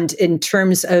damned in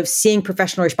terms of seeing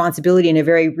professional responsibility in a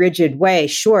very rigid way,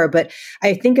 sure. But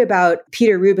I think about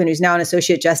Peter Rubin, who's now an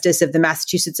Associate Justice of the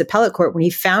Massachusetts Appellate Court. When he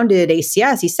founded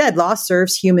ACS, he said, law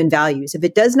serves human values. If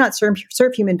it does not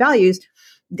serve human values,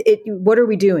 what are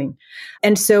we doing?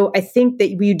 And so I think that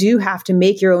you do have to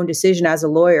make your own decision as a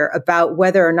lawyer about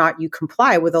whether or not you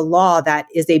comply with a law that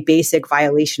is a basic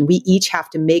violation. We each have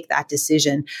to make that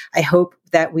decision. I hope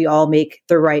that we all make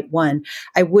the right one.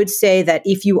 I would say that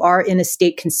if you are in a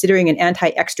state considering an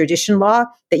anti-extradition law,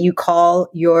 that you call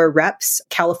your reps.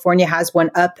 California has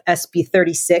one up, SB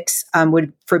 36,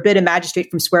 would forbid a magistrate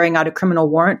from swearing out a criminal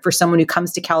warrant for someone who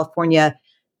comes to California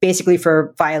basically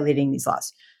for violating these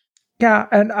laws. Yeah.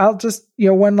 And I'll just,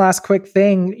 one last quick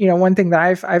thing, one thing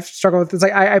that I've struggled with is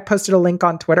I posted a link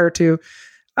on Twitter to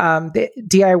the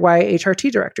DIY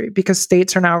HRT directory, because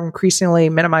states are now increasingly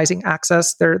minimizing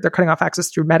access. They're cutting off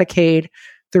access through Medicaid,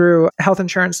 through health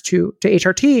insurance to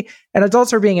HRT, and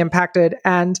adults are being impacted.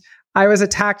 And I was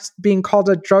attacked being called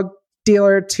a drug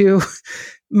dealer to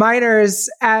minors.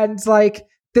 And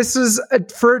this is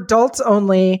for adults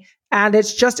only. And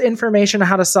it's just information on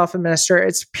how to self-administer.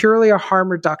 It's purely a harm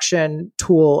reduction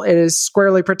tool. It is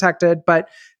squarely protected, but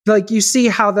you see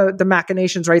how the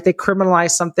machinations, right? They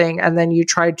criminalize something, and then you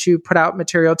try to put out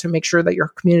material to make sure that your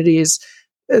community's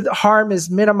harm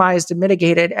is minimized and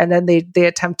mitigated. And then they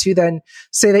attempt to then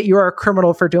say that you are a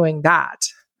criminal for doing that.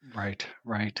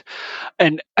 Right.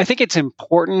 And I think it's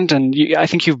important, and I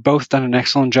think you've both done an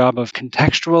excellent job of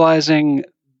contextualizing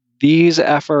these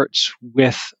efforts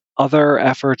with other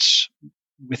efforts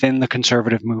within the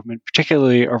conservative movement,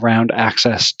 particularly around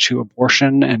access to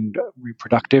abortion and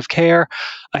reproductive care.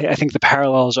 I think the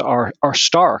parallels are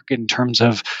stark in terms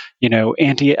of,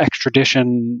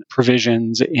 anti-extradition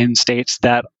provisions in states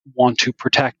that want to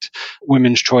protect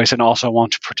women's choice and also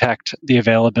want to protect the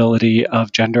availability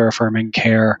of gender-affirming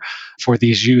care for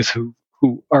these youth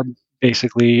who are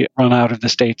basically run out of the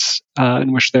states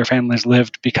in which their families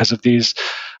lived because of these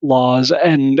laws.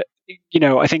 And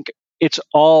I think it's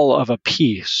all of a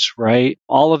piece, right?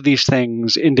 All of these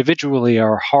things individually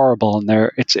are horrible,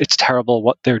 and it's terrible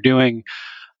what they're doing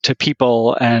to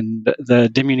people and the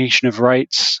diminution of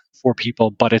rights for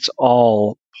people, but it's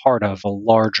all part of a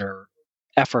larger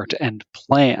effort and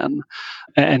plan.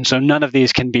 And so none of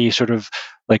these can be sort of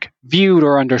viewed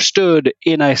or understood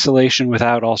in isolation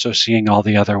without also seeing all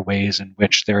the other ways in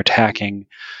which they're attacking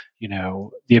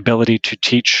the ability to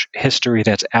teach history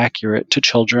that's accurate to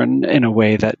children in a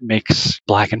way that makes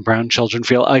Black and brown children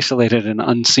feel isolated and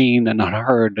unseen and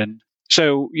unheard. And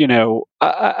so,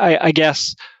 I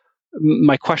guess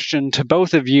my question to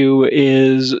both of you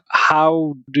is,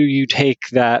 how do you take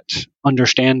that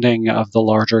understanding of the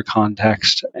larger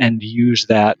context and use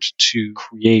that to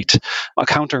create a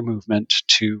counter movement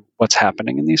to what's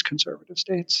happening in these conservative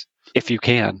states? If you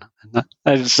can.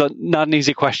 That's not an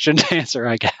easy question to answer,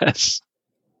 I guess.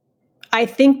 I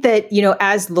think that,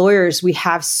 as lawyers, we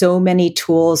have so many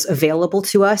tools available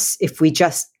to us if we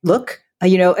just look,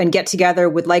 and get together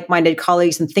with like-minded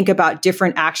colleagues and think about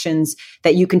different actions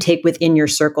that you can take within your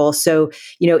circle. So,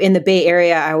 in the Bay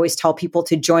Area, I always tell people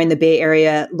to join the Bay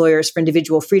Area Lawyers for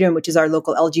Individual Freedom, which is our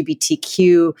local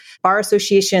LGBTQ bar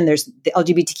association. There's the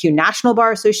LGBTQ national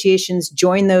bar associations.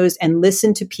 Join those and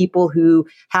listen to people who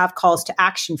have calls to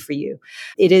action for you.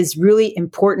 It is really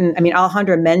important. I mean,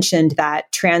 Alejandra mentioned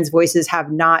that trans voices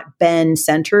have not been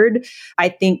centered. I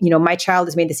think, my child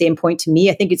has made the same point to me.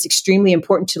 I think it's extremely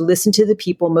important to listen to the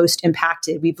people most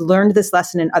impacted. We've learned this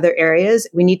lesson in other areas.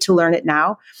 We need to learn it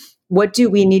now. What do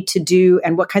we need to do,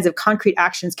 and what kinds of concrete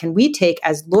actions can we take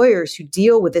as lawyers who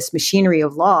deal with this machinery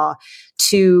of law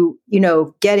to,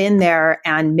 get in there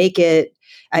and make it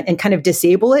and kind of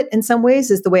disable it in some ways,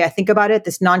 is the way I think about it,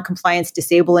 this non-compliance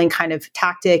disabling kind of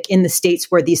tactic in the states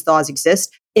where these laws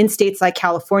exist. In states like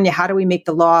California, how do we make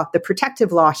the law, the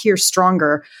protective law here,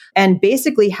 stronger? And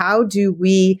basically, how do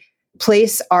we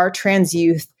place our trans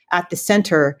youth at the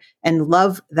center and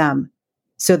love them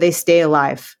so they stay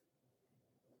alive?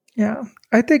 Yeah.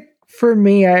 I think for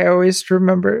me, I always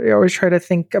try to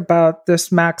think about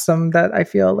this maxim that I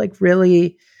feel like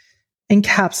really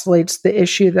encapsulates the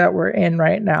issue that we're in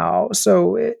right now.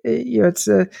 So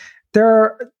there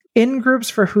are in-groups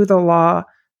for who the law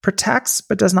protects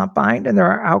but does not bind, and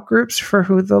there are out-groups for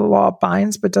who the law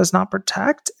binds but does not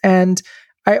protect. And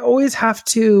I always have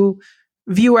to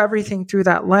view everything through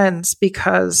that lens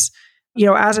because,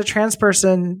 as a trans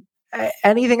person,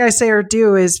 anything I say or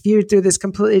do is viewed through this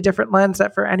completely different lens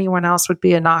that for anyone else would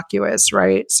be innocuous,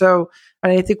 right? So,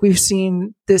 and I think we've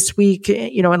seen this week,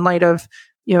 in light of,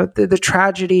 the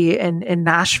tragedy in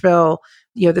Nashville,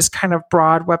 this kind of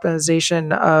broad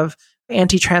weaponization of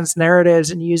anti-trans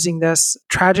narratives and using this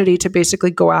tragedy to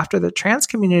basically go after the trans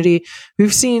community.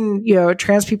 We've seen,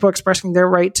 trans people expressing their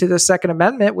right to the Second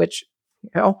Amendment, which,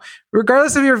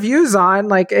 regardless of your views on,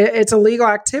 it's a legal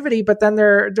activity, but then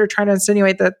they're trying to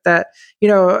insinuate that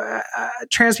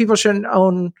trans people shouldn't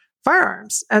own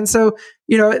firearms. And so,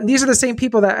 these are the same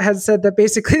people that had said that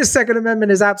basically the Second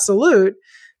Amendment is absolute.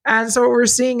 And so what we're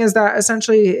seeing is that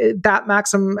essentially that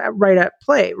maxim right at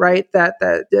play, right? That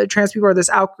the trans people are this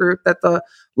out group that the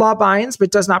law binds but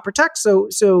does not protect.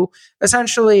 So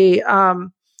essentially,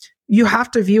 you have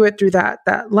to view it through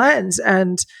that lens.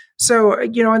 And so,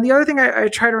 and the other thing I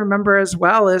try to remember as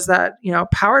well is that,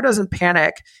 power doesn't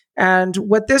panic. And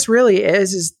what this really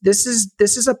is this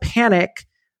is a panic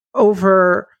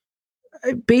over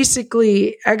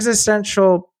basically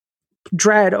existential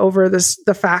dread over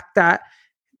the fact that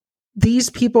these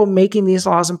people making these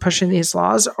laws and pushing these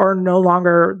laws are no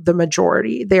longer the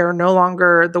majority. They are no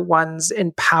longer the ones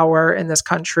in power in this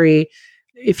country.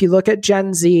 If you look at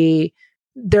Gen Z,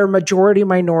 they're majority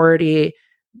minority.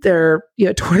 They're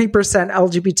 20%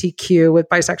 LGBTQ, with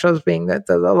bisexuals being the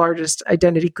largest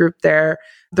identity group there.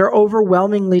 They're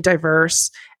overwhelmingly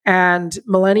diverse. And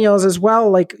millennials as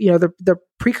well, the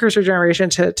precursor generation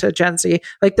to Gen Z,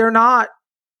 they're not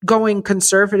going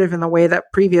conservative in the way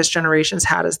that previous generations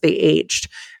had as they aged.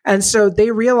 And so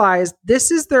they realize this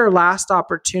is their last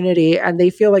opportunity. And they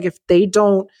feel like if they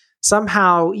don't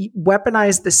somehow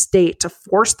weaponize the state to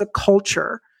force the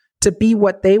culture to be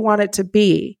what they want it to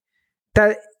be,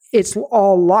 that it's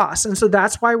all lost. And so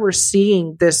that's why we're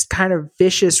seeing this kind of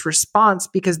vicious response,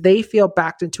 because they feel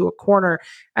backed into a corner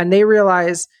and they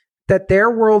realize that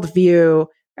their worldview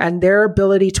and their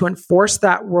ability to enforce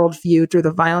that worldview through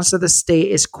the violence of the state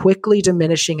is quickly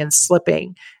diminishing and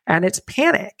slipping, and it's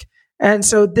panic. And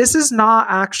so this is not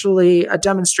actually a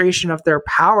demonstration of their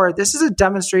power. This is a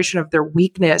demonstration of their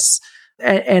weakness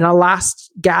and a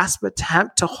last gasp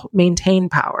attempt to maintain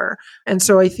power. And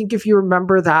so I think if you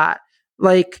remember that,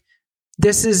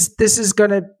 this is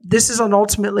an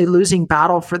ultimately losing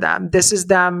battle for them. This is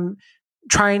them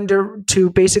trying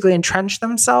to basically entrench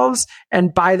themselves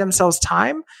and buy themselves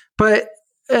time. But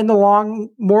in the long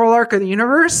moral arc of the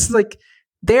universe,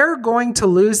 they're going to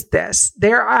lose this.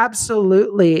 They're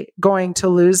absolutely going to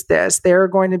lose this. They're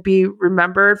going to be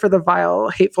remembered for the vile,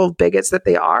 hateful bigots that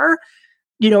they are.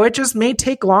 It just may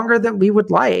take longer than we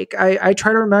would like. I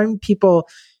try to remind people,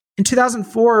 in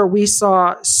 2004, we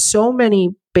saw so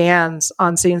many bans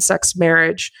on same-sex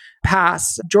marriage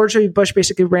pass. George W. Bush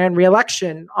basically ran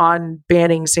re-election on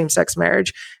banning same-sex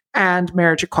marriage and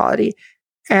marriage equality.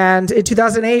 And in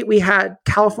 2008, we had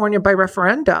California by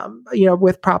referendum,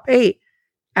 with Prop 8.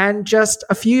 And just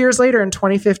a few years later, in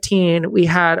 2015, we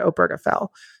had Obergefell.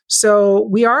 So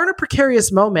we are in a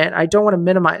precarious moment. I don't want to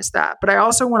minimize that, but I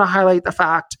also want to highlight the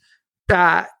fact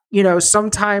that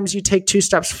sometimes you take 2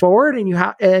 steps forward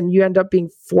and you end up being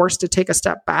forced to take a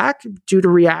step back due to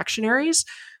reactionaries.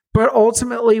 But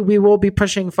ultimately, we will be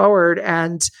pushing forward,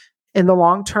 and in the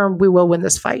long term, we will win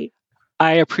this fight.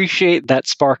 I appreciate that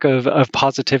spark of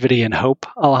positivity and hope,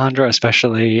 Alejandra,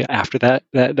 especially after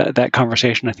that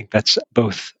conversation. I think that's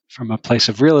both from a place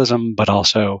of realism, but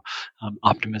also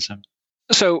optimism.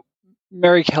 So,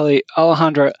 Mary Kelly,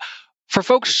 Alejandra, for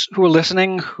folks who are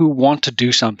listening, who want to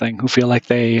do something, who feel like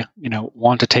they,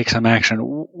 want to take some action,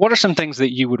 what are some things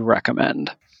that you would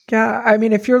recommend? Yeah, I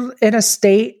mean, if you're in a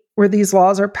state where these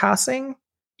laws are passing,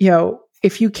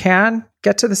 if you can,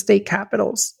 get to the state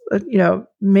capitals,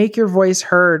 make your voice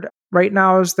heard. Right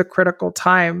now is the critical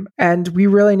time, and we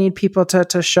really need people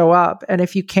to show up. And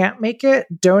if you can't make it,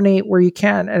 donate where you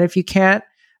can. And if you can't,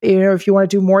 if you want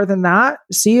to do more than that,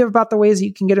 see about the ways that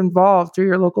you can get involved through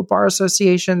your local bar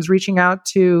associations, reaching out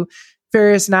to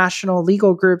various national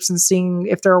legal groups and seeing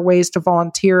if there are ways to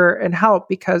volunteer and help.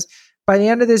 Because by the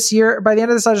end of this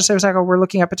legislative cycle, we're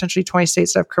looking at potentially 20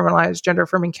 states that have criminalized gender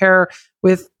affirming care,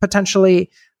 with potentially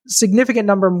significant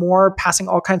number more passing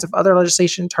all kinds of other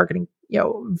legislation targeting,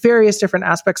 various different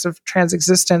aspects of trans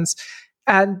existence.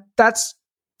 And that's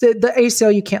the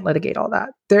ACLU can't litigate all that.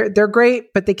 They're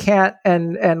great, but they can't,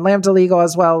 and Lambda Legal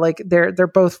as well. Like they're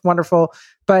both wonderful,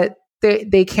 but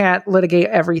they can't litigate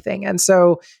everything. And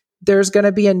so there's going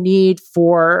to be a need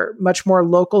for much more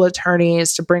local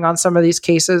attorneys to bring on some of these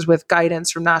cases with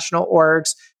guidance from national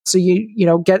orgs. So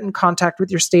you get in contact with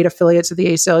your state affiliates of the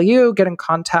ACLU, get in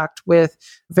contact with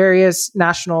various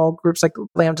national groups like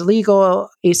Lambda Legal,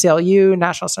 ACLU,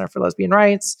 National Center for Lesbian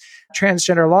Rights,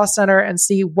 Transgender Law Center, and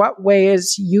see what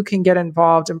ways you can get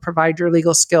involved and provide your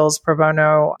legal skills pro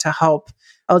bono to help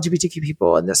LGBTQ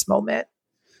people in this moment.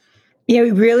 Yeah,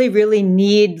 we really, really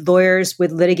need lawyers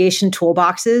with litigation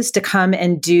toolboxes to come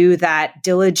and do that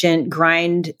diligent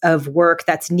grind of work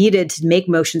that's needed to make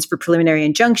motions for preliminary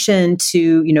injunction,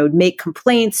 to, make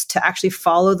complaints, to actually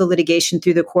follow the litigation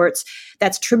through the courts.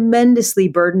 That's tremendously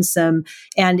burdensome.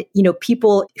 And,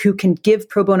 people who can give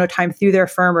pro bono time through their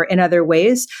firm or in other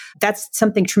ways, that's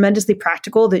something tremendously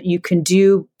practical that you can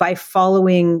do by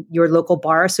following your local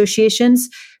bar associations.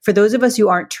 For those of us who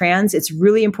aren't trans, it's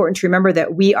really important to remember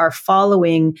that we are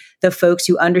following the folks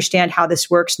who understand how this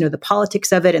works, know the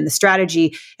politics of it and the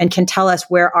strategy, and can tell us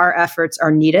where our efforts are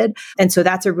needed. And so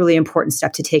that's a really important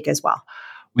step to take as well.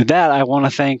 With that, I want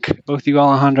to thank both you,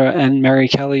 Alejandra and Mary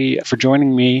Kelly, for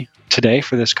joining me today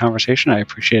for this conversation. I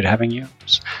appreciate having you. It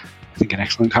was, I think, an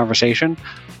excellent conversation.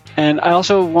 And I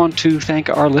also want to thank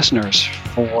our listeners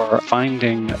for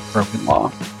finding Broken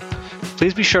Law.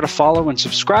 Please be sure to follow and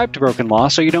subscribe to Broken Law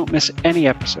so you don't miss any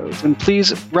episodes. And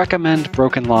please recommend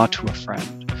Broken Law to a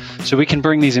friend so we can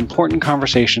bring these important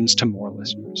conversations to more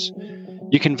listeners.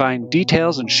 You can find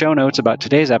details and show notes about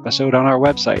today's episode on our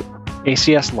website,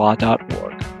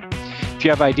 acslaw.org. If you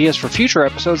have ideas for future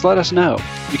episodes, let us know.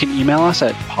 You can email us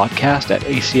at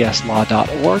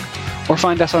podcast@acslaw.org or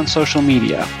find us on social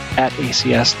media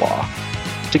 @ACSLaw.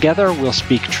 Together, we'll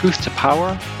speak truth to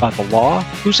power about the law,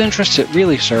 whose interests it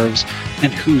really serves,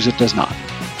 and whose it does not.